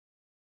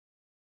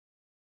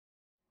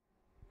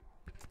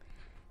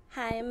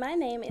Hi, my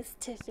name is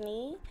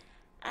Tiffany.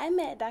 I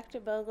met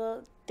Dr.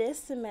 Bogle this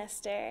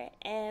semester,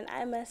 and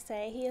I must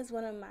say he is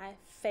one of my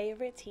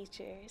favorite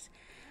teachers.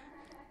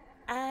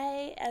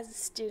 I, as a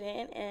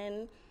student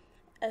and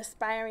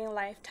aspiring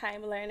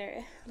lifetime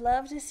learner,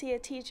 love to see a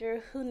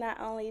teacher who not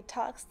only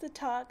talks the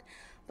talk,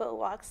 but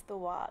walks the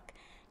walk.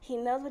 He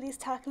knows what he's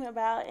talking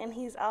about, and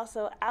he's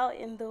also out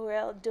in the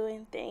world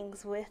doing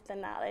things with the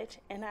knowledge,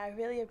 and I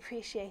really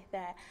appreciate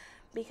that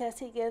because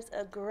he gives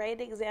a great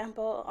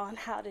example on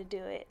how to do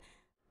it.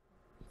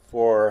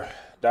 For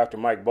Dr.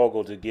 Mike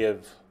Bogle to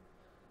give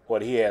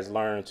what he has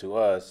learned to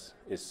us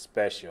is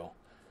special.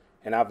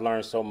 And I've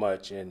learned so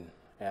much, and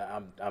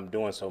I'm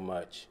doing so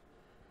much.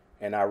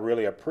 And I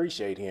really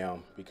appreciate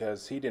him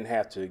because he didn't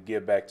have to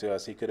give back to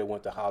us. He could have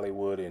went to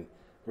Hollywood and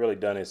really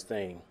done his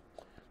thing.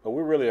 But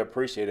we're really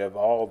appreciative of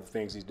all the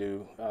things he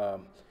do.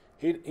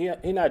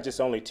 He not just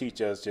only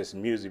teach us just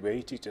music, but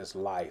he teaches us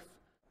life.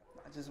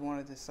 I just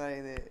wanted to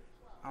say that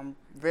I'm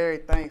very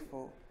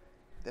thankful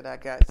that I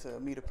got to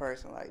meet a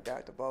person like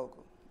Dr.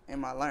 Bogle in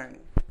my learning.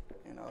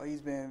 You know,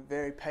 he's been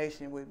very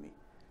patient with me,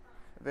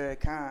 very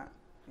kind,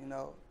 you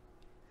know.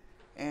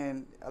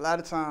 And a lot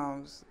of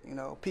times, you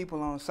know,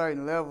 people on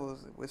certain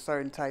levels with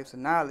certain types of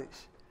knowledge,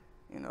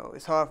 you know,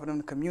 it's hard for them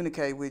to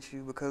communicate with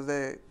you because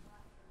they,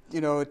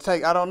 you know,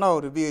 I don't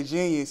know, to be a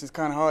genius, it's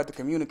kind of hard to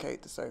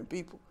communicate to certain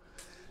people.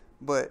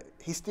 But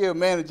he still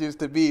manages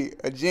to be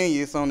a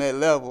genius on that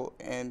level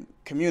and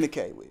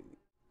communicate with me.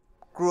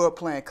 Grew up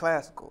playing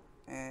classical,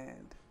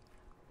 and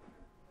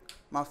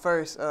my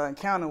first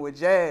encounter with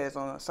jazz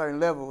on a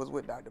certain level was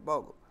with Dr.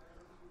 Bogle.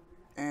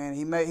 And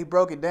he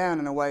broke it down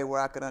in a way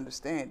where I could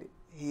understand it.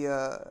 He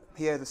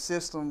has a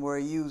system where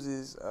he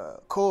uses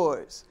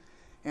chords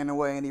in a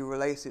way, and he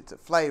relates it to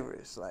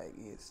flavors, like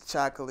it's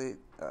chocolate,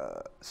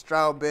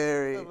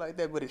 strawberry, stuff like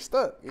that, but it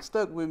stuck. It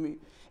stuck with me,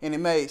 and it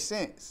made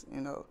sense, you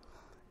know.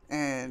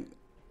 And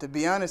to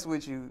be honest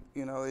with you,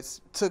 you know, it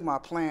took my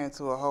playing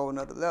to a whole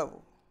nother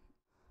level.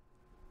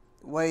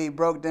 The way he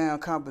broke down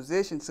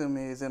composition to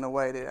me is in a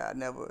way that I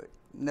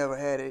never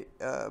had it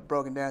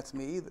broken down to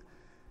me either.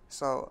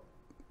 So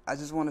I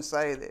just want to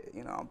say that,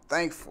 you know, I'm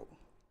thankful.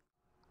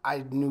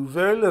 I knew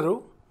very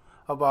little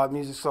about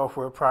music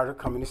software prior to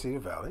coming to Cedar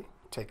Valley,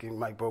 taking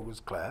Mike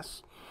Bogle's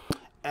class.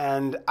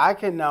 And I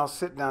can now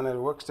sit down at a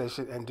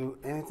workstation and do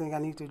anything I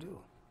need to do.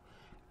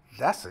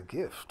 That's a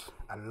gift.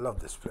 I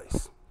love this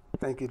place.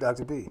 Thank you,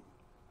 Dr. B.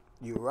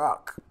 You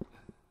rock.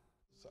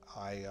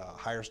 I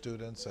hire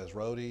students as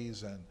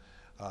roadies and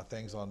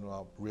things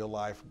on real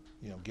life,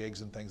 you know,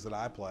 gigs and things that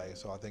I play.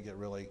 So I think it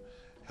really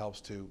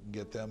helps to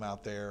get them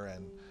out there,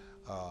 and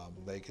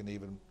they can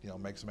even, you know,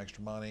 make some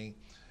extra money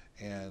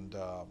and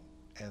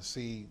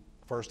see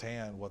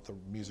firsthand what the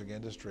music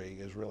industry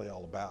is really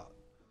all about.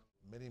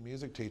 Many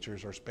music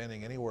teachers are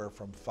spending anywhere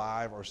from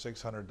 $500 or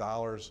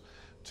 $600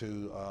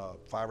 to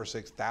 $5,000 or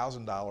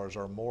 $6,000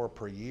 or more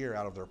per year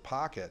out of their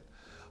pocket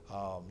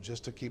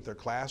just to keep their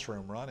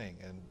classroom running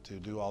and to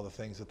do all the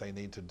things that they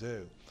need to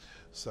do.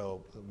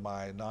 So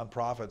my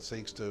nonprofit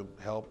seeks to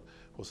help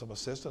with some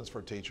assistance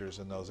for teachers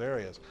in those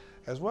areas,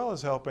 as well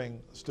as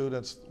helping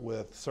students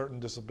with certain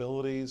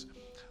disabilities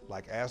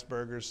like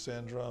Asperger's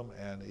syndrome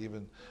and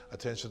even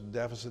attention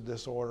deficit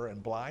disorder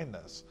and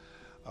blindness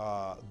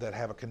that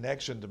have a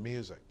connection to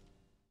music.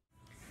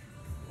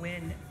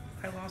 When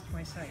I lost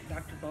my sight,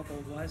 Dr.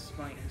 Bogle was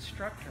my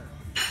instructor,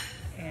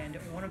 and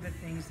one of the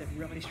things that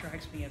really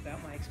strikes me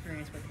about my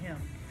experience with him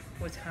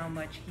was how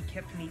much he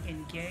kept me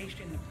engaged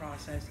in the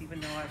process even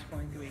though I was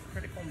going through a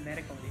critical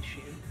medical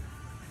issue,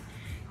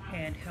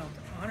 and helped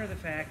honor the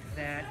fact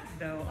that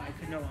though I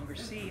could no longer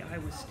see, I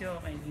was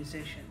still a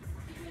musician.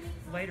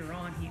 Later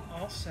on, he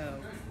also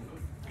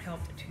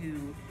helped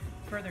to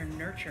further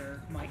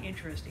nurture my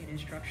interest in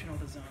instructional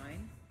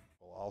design.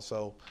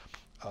 Also,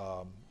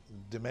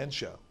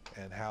 dementia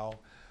and how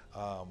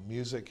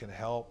music can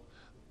help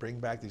bring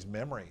back these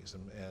memories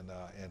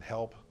and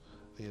help,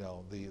 you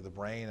know, the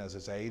brain as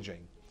it's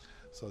aging.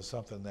 So it's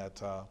something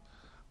that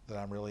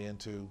I'm really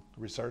into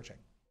researching.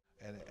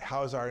 And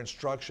how is our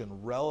instruction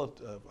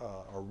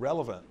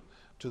relevant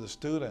to the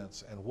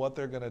students and what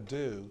they're going to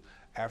do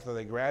after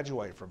they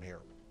graduate from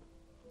here?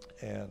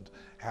 And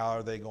how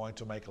are they going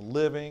to make a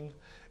living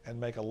and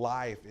make a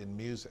life in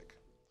music?